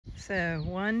So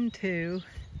 1, 2,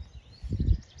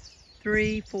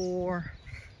 3, 4,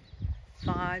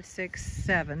 5, 6,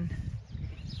 7.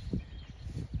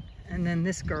 And then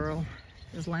this girl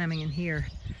is lambing in here,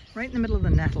 right in the middle of the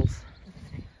nettles.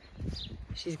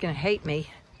 She's gonna hate me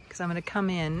because I'm gonna come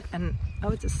in and, oh,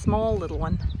 it's a small little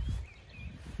one.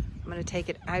 I'm gonna take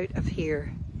it out of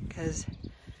here because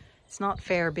it's not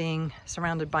fair being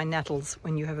surrounded by nettles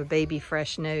when you have a baby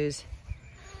fresh nose.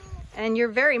 And you're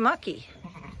very mucky.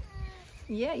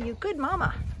 Yeah, you good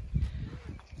mama.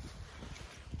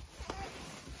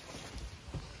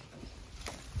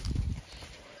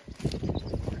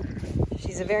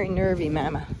 She's a very nervy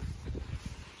mama.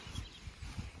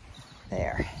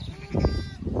 There.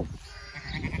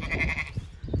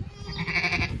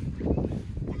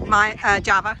 My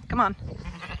Java, come on.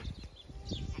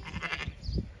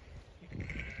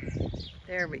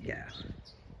 There we go.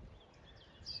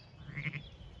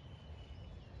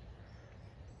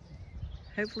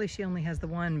 Hopefully she only has the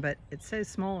one, but it's so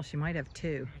small she might have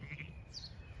two.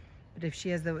 But if she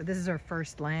has the, this is her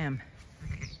first lamb.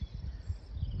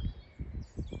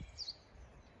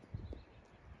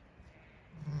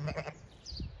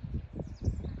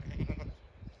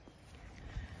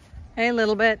 Hey,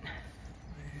 LittleBit.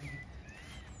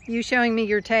 You showing me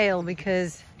your tail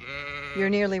because you're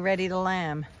nearly ready to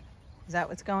lamb. Is that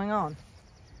what's going on?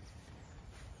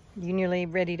 You nearly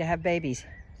ready to have babies?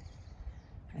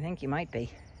 I think you might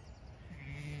be.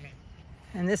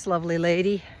 And this lovely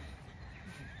lady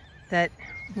that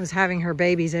was having her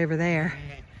babies over there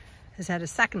has had a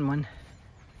second one.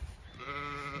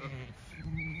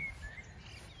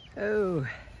 Oh.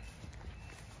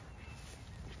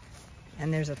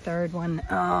 And there's a third one.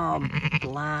 Oh,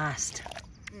 blast.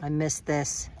 I missed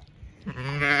this.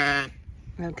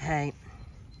 Okay.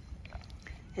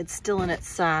 It's still in its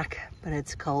sack, but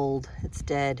it's cold. It's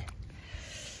dead.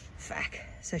 Fuck.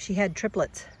 So she had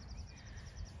triplets.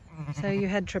 So you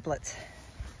had triplets.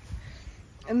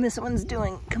 And this one's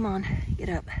doing, come on, get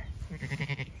up.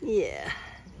 Yeah.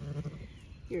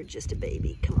 You're just a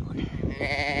baby, come on.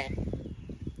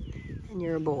 And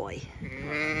you're a boy.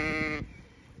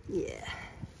 Yeah.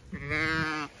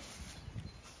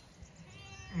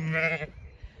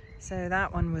 So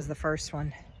that one was the first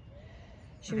one.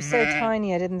 She was so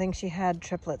tiny I didn't think she had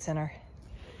triplets in her.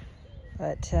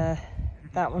 But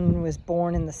that one was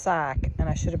born in the sack and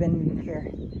I should have been here.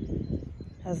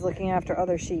 I was looking after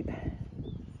other sheep.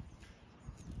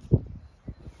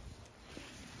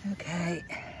 Okay.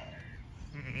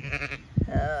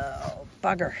 Oh,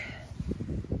 bugger.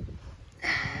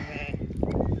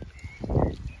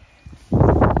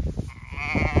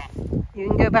 You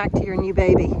can go back to your new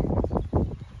baby.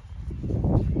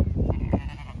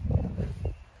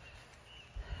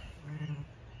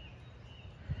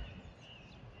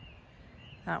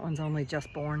 That one's only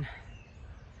just born.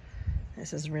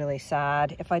 This is really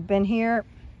sad. If I'd been here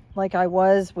like I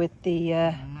was with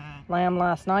the lamb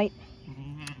last night,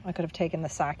 I could have taken the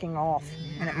sacking off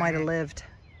and it might have lived.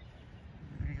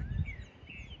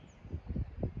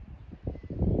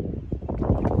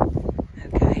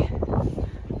 Okay,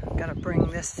 I've got to bring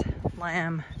this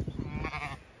lamb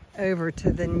over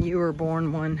to the newer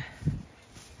born one.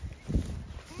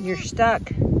 You're stuck.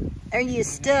 Are you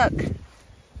stuck?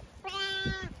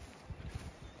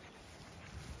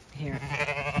 Here,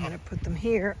 I'm gonna put them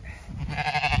here.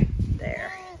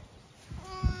 There.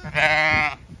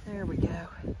 There we go.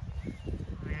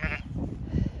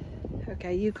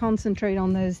 Okay, you concentrate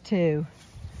on those two.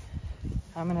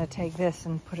 I'm gonna take this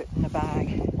and put it in a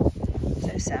bag.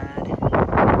 So sad,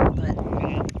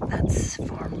 but that's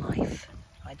farm life.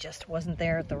 I just wasn't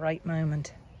there at the right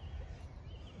moment.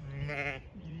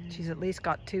 She's at least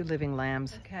got 2 living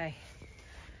lambs. Okay.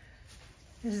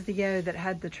 This is the ewe that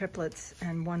had the triplets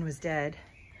and one was dead.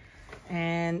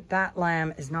 And that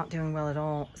lamb is not doing well at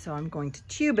all, so I'm going to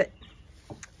tube it.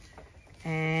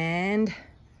 And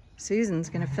Susan's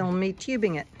gonna film me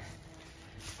tubing it.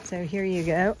 So here you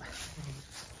go.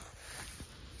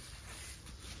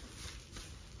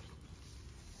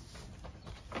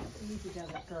 Easy does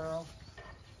it, girl.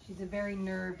 She's a very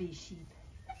nervy sheep.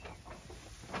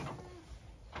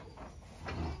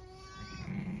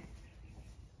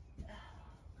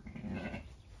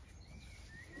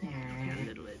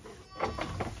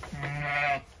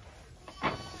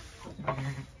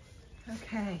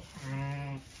 Okay,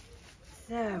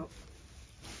 so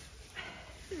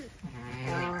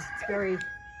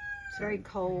it's very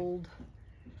cold.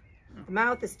 The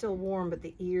mouth is still warm, but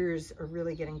the ears are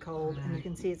really getting cold, and you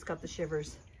can see it's got the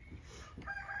shivers.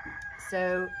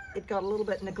 So it got a little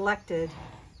bit neglected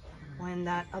when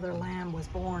that other lamb was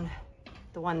born,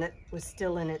 the one that was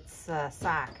still in its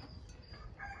sack.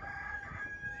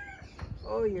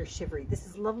 Oh, you're shivery. This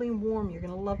is lovely and warm. You're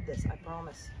going to love this, I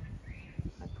promise.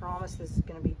 I promise this is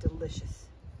going to be delicious.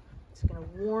 It's going to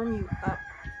warm you up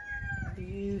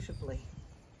beautifully.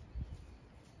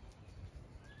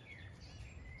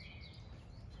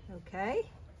 Okay.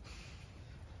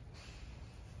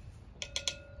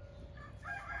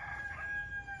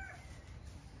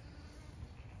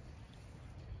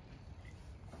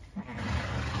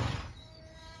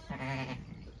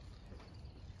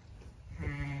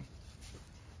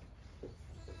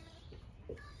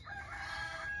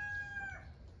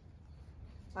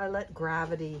 I let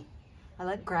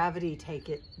gravity take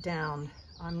it down.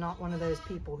 I'm not one of those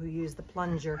people who use the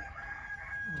plunger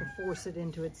to force it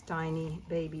into its tiny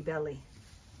baby belly.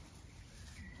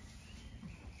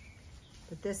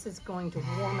 But this is going to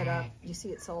warm it up. You see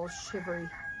it's all shivery.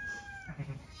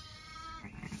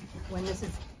 When this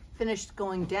is finished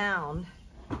going down,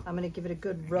 I'm going to give it a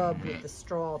good rub with the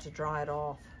straw to dry it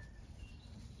off.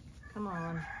 Come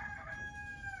on.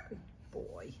 Good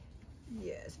boy.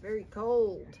 Yes, very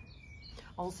cold.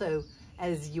 Also,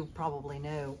 as you probably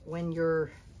know, when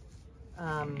you're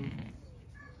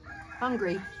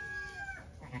hungry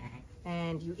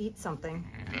and you eat something,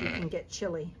 you can get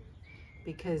chilly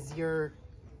because your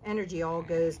energy all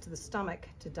goes to the stomach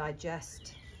to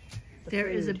digest the There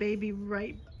food. is a baby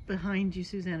right behind you,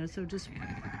 Susanna, so just...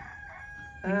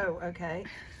 Oh, okay.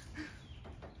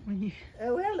 When you...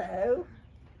 Oh, hello.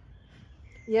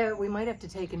 Yeah, we might have to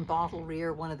take and bottle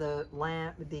rear one of the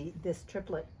lamb, this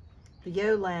triplet. The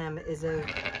yo lamb is a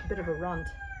bit of a runt,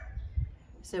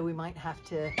 so we might have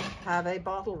to have a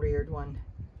bottle reared one.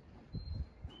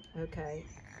 Okay.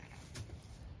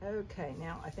 Okay,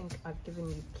 now I think I've given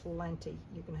you plenty.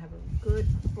 You can have a good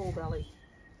full belly.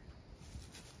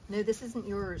 No, this isn't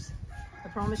yours. I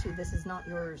promise you, this is not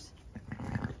yours.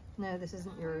 No, this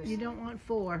isn't yours. You don't want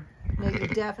 4. No, you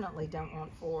definitely don't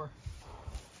want 4.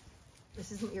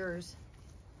 This isn't yours.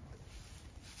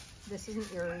 This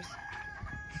isn't yours.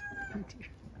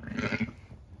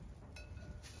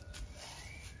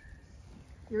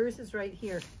 Yours is right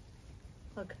here.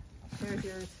 Look, there's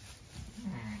yours.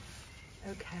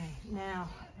 Okay, now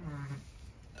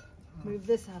move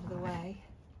this out of the way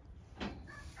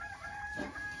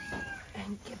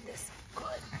and give this a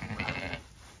good rub.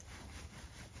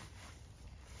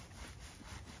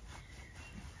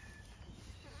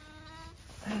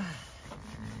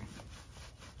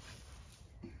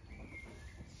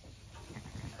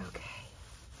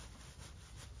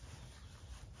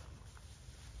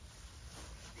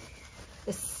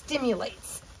 This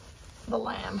stimulates the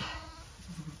lamb.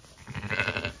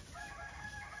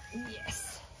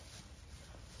 Yes.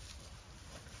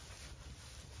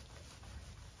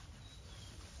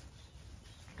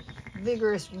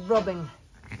 Vigorous rubbing.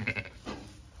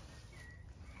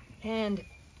 And,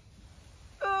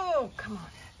 oh, come on.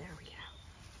 There we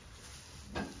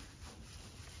go.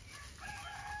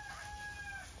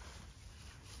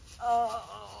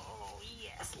 Oh,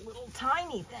 yes, little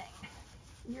tiny thing.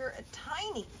 You're a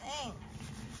tiny thing.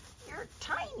 You're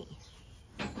tiny.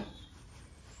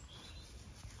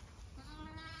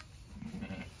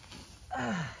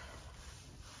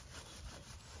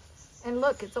 And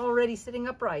look, it's already sitting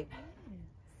upright.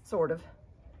 Sort of.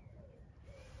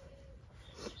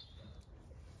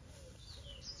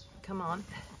 Come on.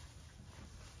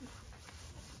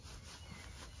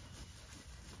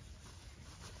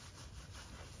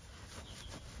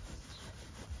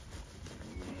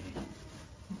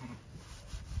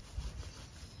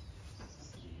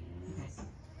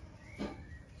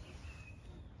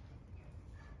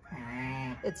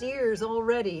 Its ears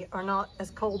already are not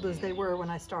as cold as they were when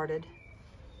I started,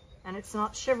 and it's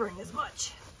not shivering as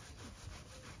much.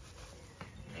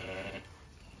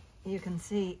 You can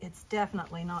see it's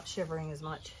definitely not shivering as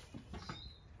much.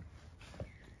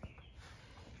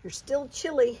 You're still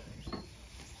chilly.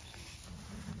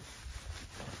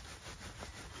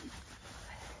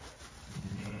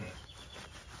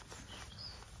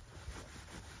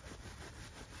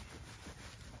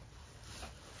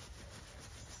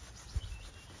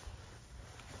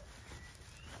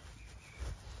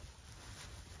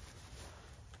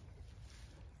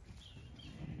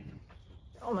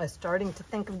 Almost starting to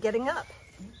think of getting up.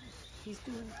 He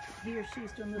or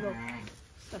she's doing little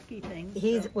sucky things.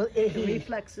 He's, so well, the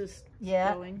reflexes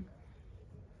going.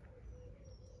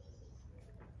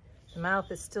 The mouth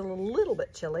is still a little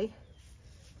bit chilly.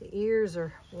 The ears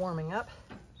are warming up.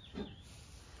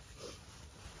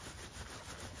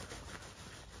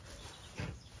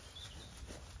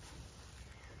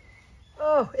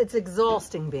 Oh, it's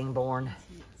exhausting being born.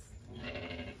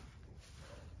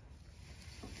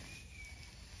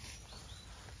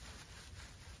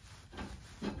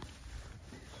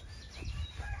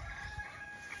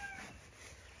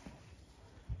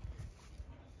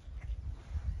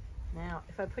 Now,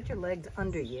 if I put your legs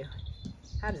under you,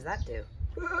 how does that do?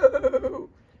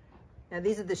 Now,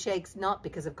 these are the shakes not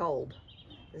because of cold.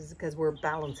 This is because we're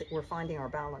balancing, we're finding our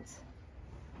balance.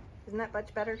 Isn't that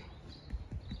much better?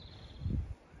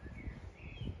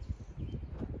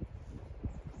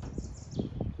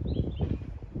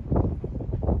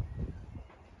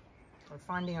 We're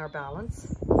finding our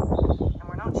balance, and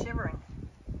we're not shivering.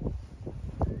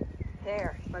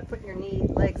 There, by putting your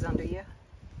legs under you.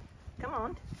 Come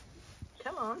on,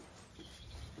 come on.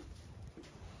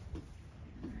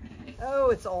 Oh,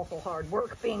 it's awful hard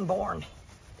work being born,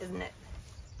 isn't it?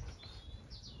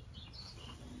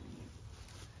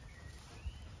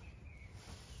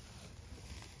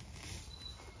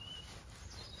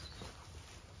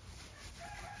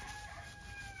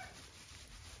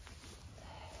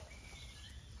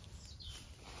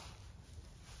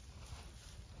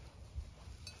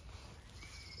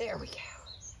 There we go.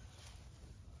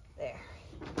 There.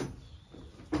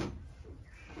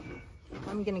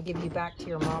 I'm gonna give you back to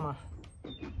your mama.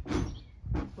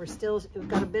 We've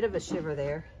got a bit of a shiver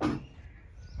there.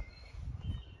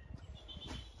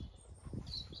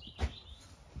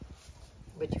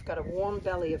 But you've got a warm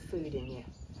belly of food in you.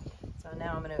 So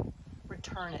now I'm gonna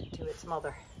return it to its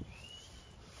mother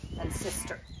and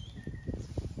sister.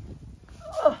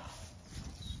 Ugh.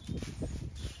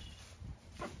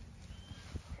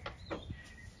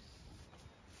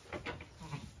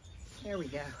 There we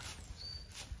go.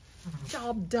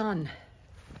 Job done.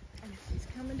 And she's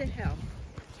coming to help.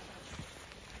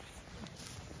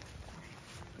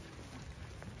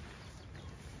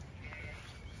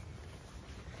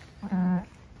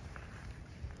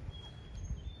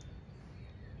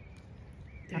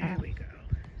 There we go.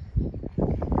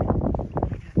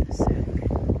 I got the sack.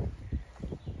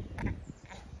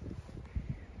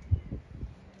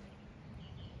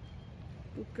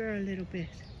 Good girl, LittleBit.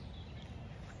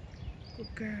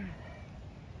 Good girl.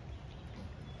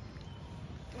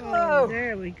 Oh,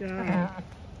 there we go.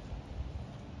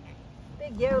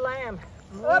 Big yo lamb.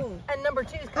 Oh, and number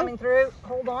 2's coming through.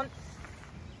 Hold on.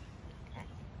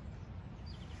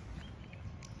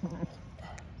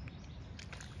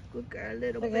 Good girl,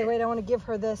 LittleBit. Okay, wait, I want to give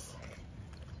her this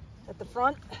at the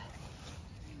front.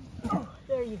 Oh,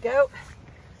 there you go.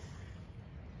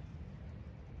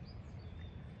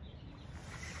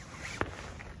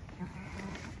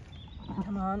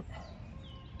 Come on.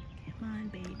 Come on,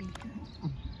 baby.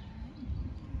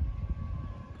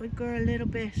 Good girl,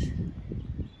 LittleBit.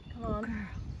 Come on. Girl.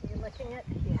 Are you licking it?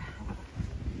 Yeah.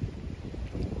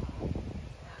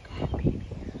 Okay, baby.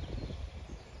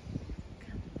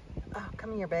 Oh,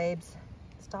 come here, babes.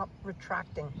 Stop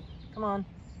retracting. Come on.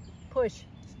 Push.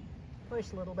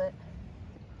 Push a little bit.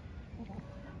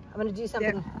 I'm going to do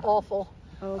something awful.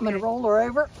 Okay. I'm going to roll her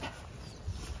over.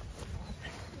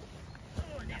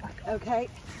 Oh, there we go. Okay.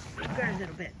 Good girl,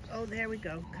 LittleBit. Oh, there we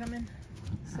go. Coming.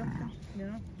 Something.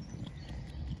 No?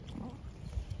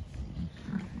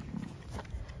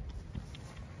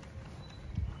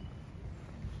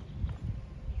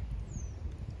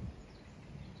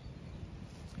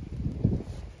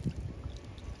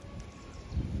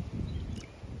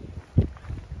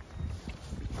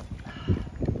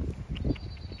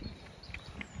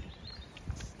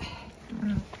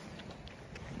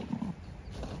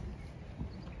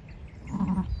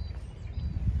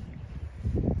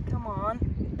 Come on,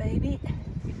 baby.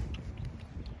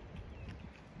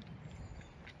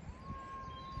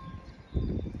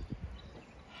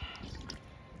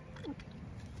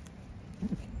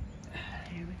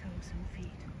 Here we go, some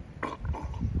feet.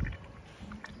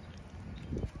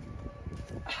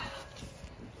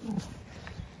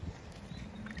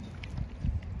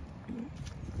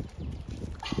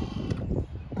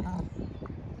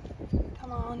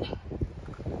 Come on.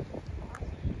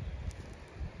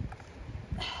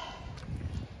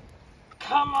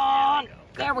 Come on.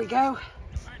 There we go. Come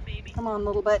on, baby. Come on,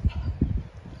 LittleBit.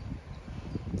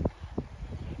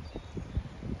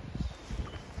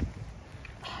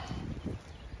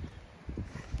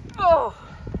 Oh,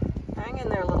 hang in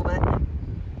there a little bit.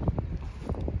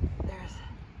 There's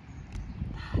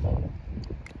that.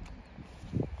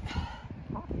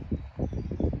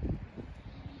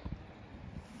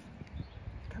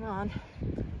 Come on.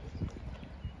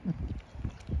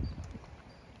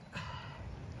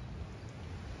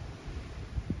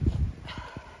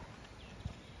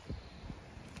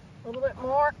 A little bit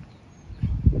more.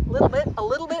 A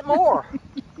little bit more.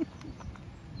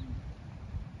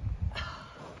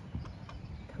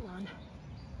 Come on.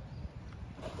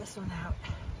 Get this one out.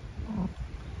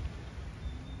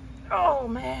 Oh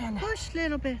man. Push,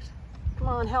 LittleBit. Come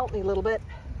on, help me a little bit.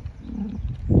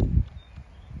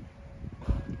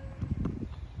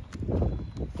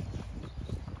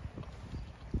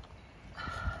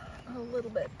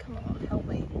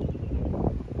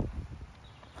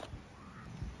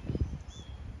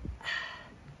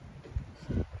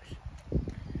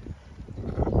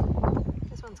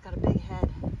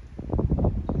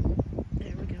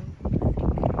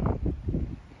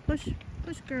 push,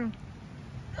 push, girl.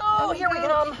 Oh, here we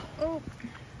come. Oh,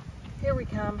 Here we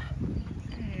come.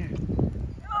 there.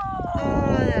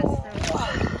 Oh, that's so.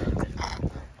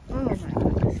 Oh my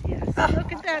goodness, yes.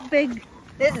 Look at that big.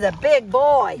 This is a big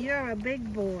boy. You're a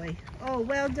big boy. Oh,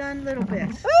 well done,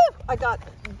 LittleBit. Woo! I got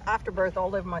afterbirth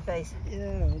all over my face.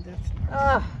 Yeah, that's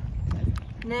Oh,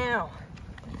 now.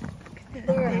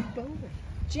 There. big boy.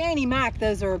 Janie Mac,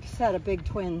 those are a set of big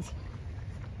twins.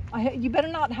 You better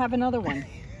not have another one.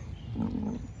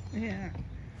 Yeah.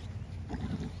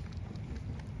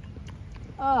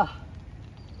 Oh,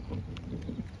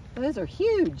 those are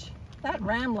huge. That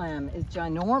ram lamb is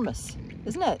ginormous,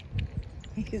 isn't it?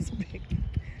 He is big.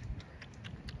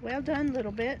 Well done,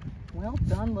 LittleBit. Well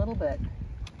done, LittleBit.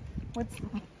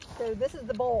 So this is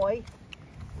the boy.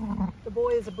 The boy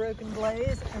is a broken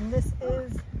glaze, and this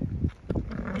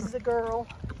is a girl.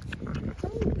 Oh,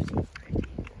 she's pretty.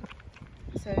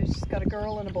 So she's got a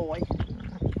girl and a boy.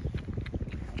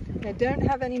 Now don't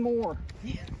have any more.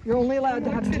 You're only allowed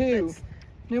to have triplets.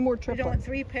 2. No more We don't triplets.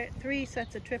 want three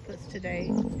sets of triplets today.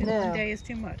 And No. one day is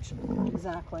too much.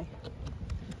 Exactly.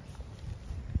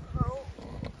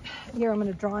 Here, I'm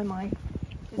going to dry my,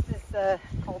 this is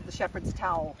called the shepherd's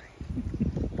towel.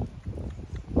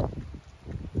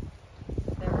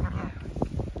 There we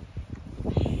go.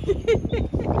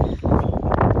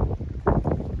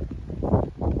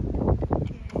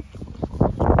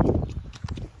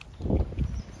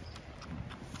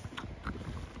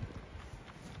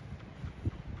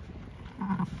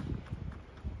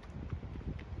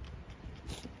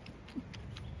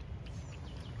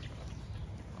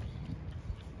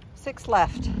 6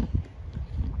 left.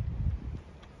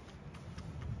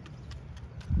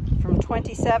 From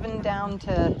 27 down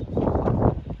to,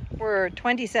 we're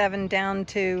 27 down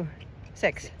to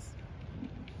 6.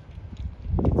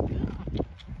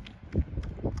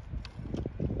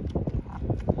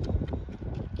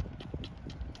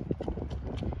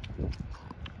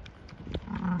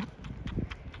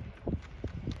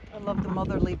 I love the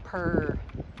motherly purr.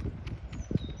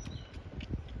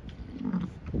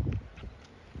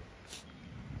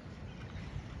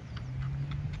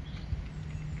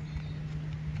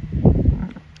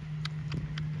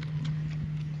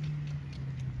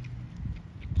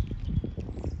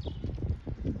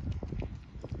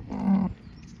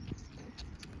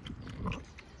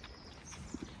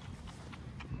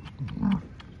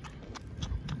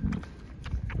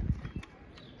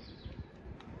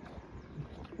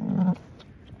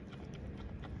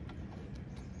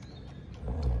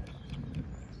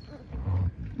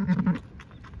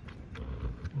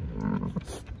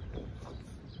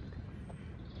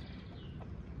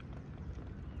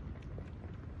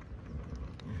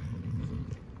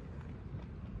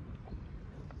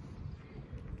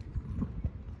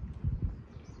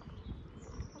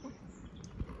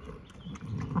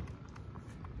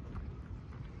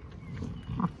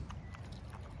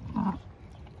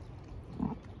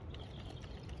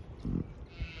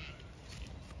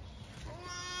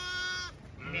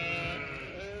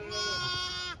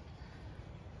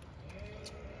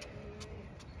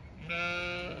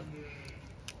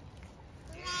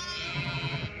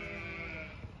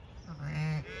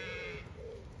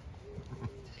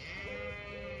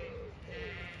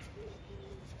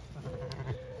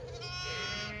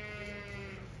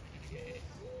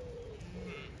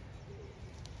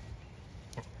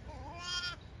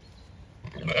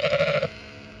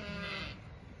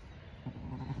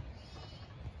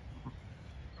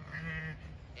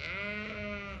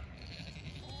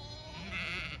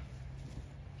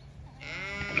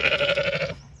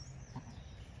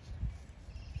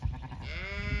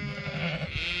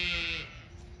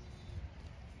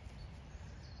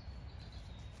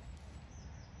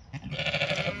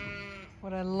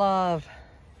 What I love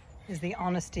is the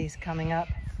honesties coming up.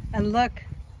 And look,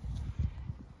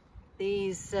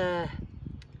 these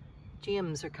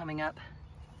gems are coming up.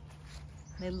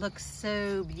 They look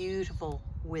so beautiful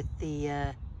with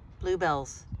the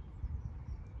bluebells.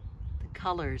 The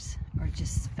colors are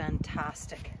just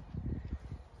fantastic.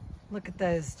 Look at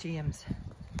those gems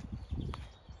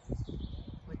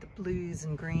with the blues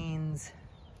and greens.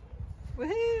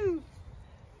 Woohoo!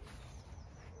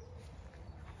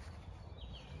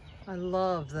 I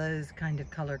love those kind of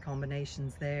color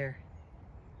combinations there.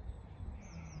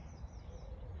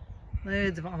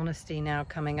 Loads of honesty now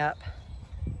coming up.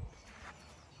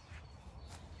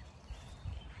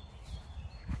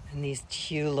 And these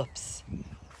tulips.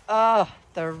 Oh,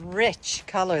 the rich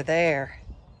color there.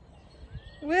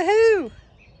 Woohoo!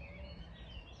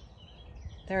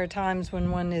 There are times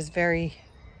when one is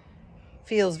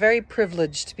feels very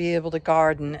privileged to be able to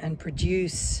garden and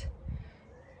produce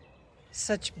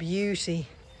such beauty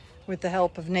with the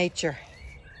help of nature.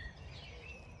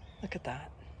 Look at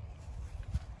that.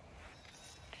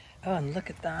 Oh, and look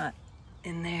at that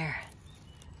in there.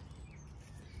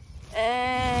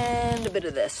 And a bit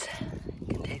of this.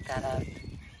 You can take that out.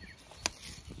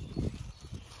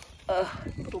 Oh,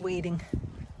 little weeding.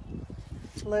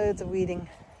 Loads of weeding.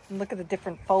 And look at the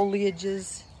different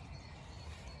foliages.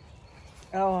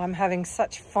 Oh, I'm having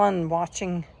such fun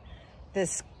watching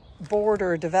this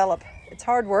border develop. It's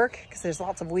hard work because there's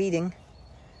lots of weeding.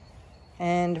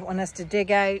 And one has to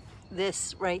dig out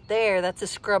this right there. That's a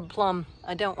scrub plum.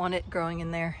 I don't want it growing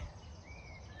in there.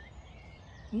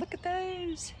 Look at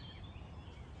those.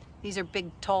 These are big,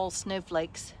 tall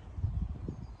snowflakes.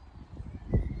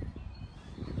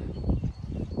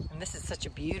 And this is such a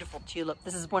beautiful tulip.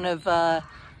 This is one of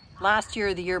last year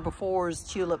or the year before's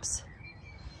tulips.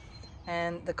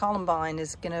 And the columbine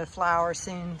is going to flower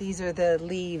soon. These are the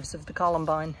leaves of the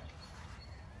columbine.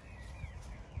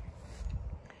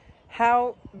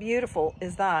 How beautiful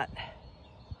is that?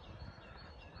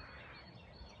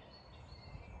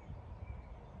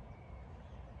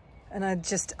 And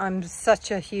I'm such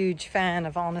a huge fan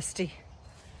of honesty.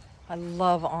 I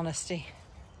love honesty.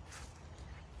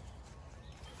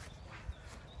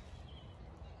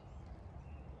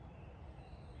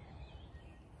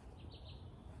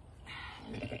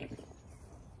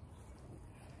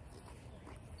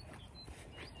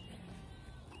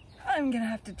 I'm gonna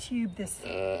have to tube this,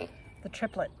 the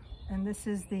triplet. And this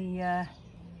is the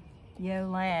yo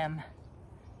lamb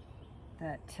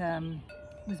that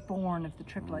was born of the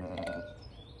triplet.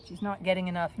 She's not getting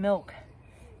enough milk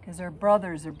because her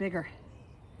brothers are bigger.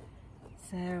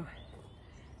 So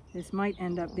this might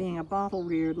end up being a bottle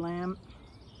reared lamb.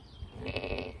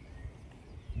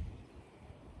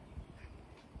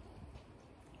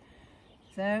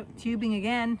 So tubing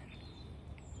again,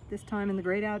 this time in the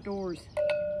great outdoors.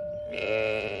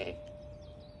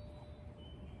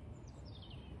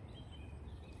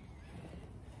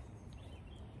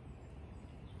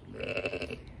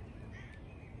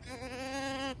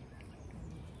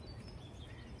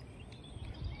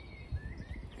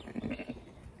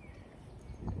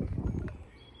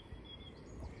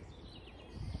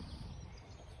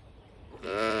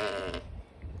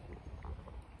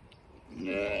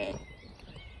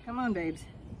 Come on, babes.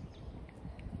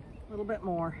 A little bit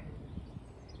more.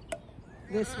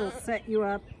 This will set you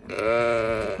up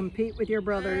to compete with your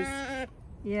brothers.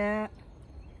 Yeah.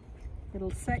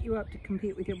 It'll set you up to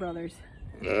compete with your brothers.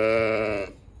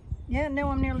 Yeah, no,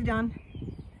 I'm nearly done.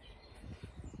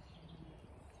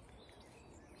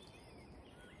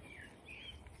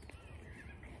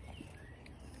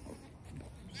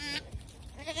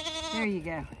 There you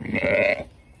go.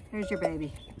 There's your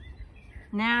baby.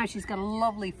 Now she's got a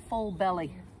lovely full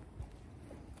belly.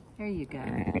 There you go.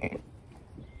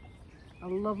 A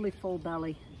lovely full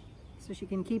belly. So she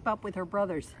can keep up with her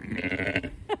brothers.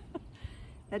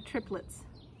 At triplets.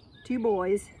 2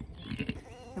 boys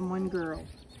and 1 girl.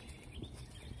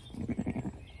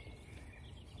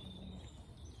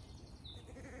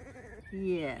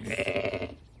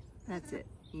 Yes. That's it.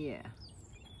 Yeah.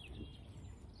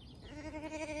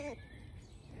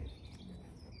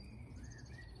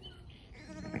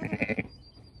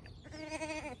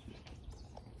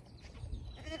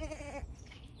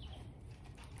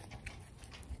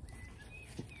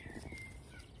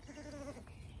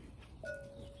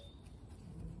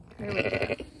 There we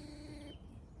go.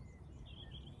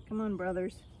 Come on,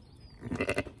 brothers.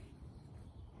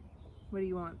 What do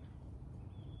you want?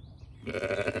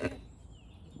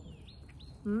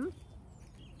 Hmm?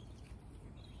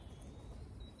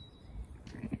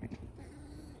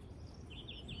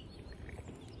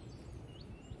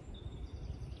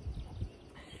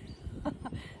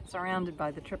 Surrounded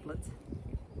by the triplets.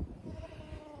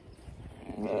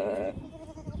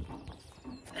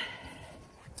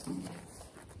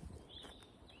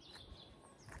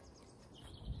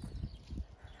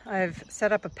 I've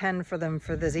set up a pen for them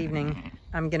for this evening.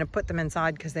 I'm going to put them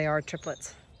inside because they are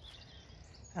triplets.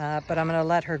 But I'm going to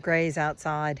let her graze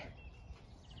outside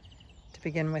to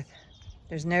begin with.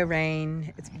 There's no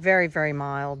rain. It's very, very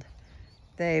mild.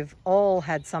 They've all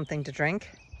had something to drink.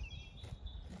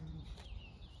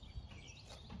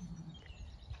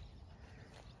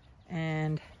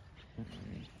 And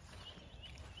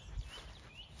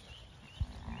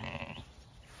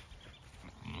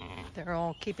they're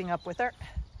all keeping up with her.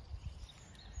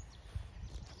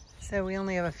 So we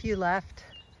only have a few left.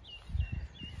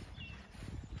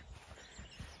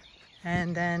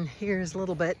 And then here's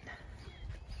LittleBit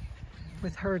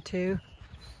with her too.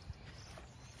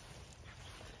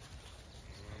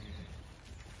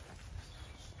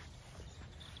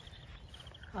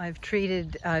 I've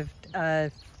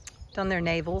done their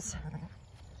navels.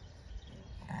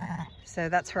 So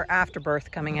that's her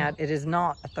afterbirth coming out. It is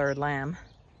not a third lamb.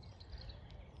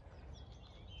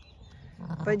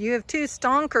 But you have two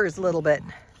stonkers, LittleBit.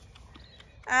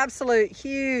 Absolute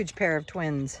huge pair of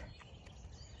twins.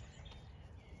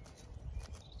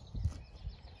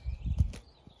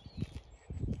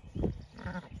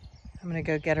 I'm gonna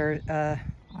go get her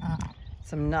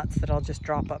some nuts that I'll just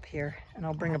drop up here, and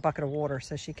I'll bring a bucket of water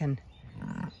so she can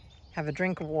have a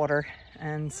drink of water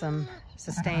and some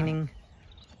sustaining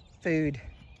food.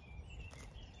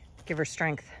 Give her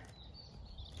strength.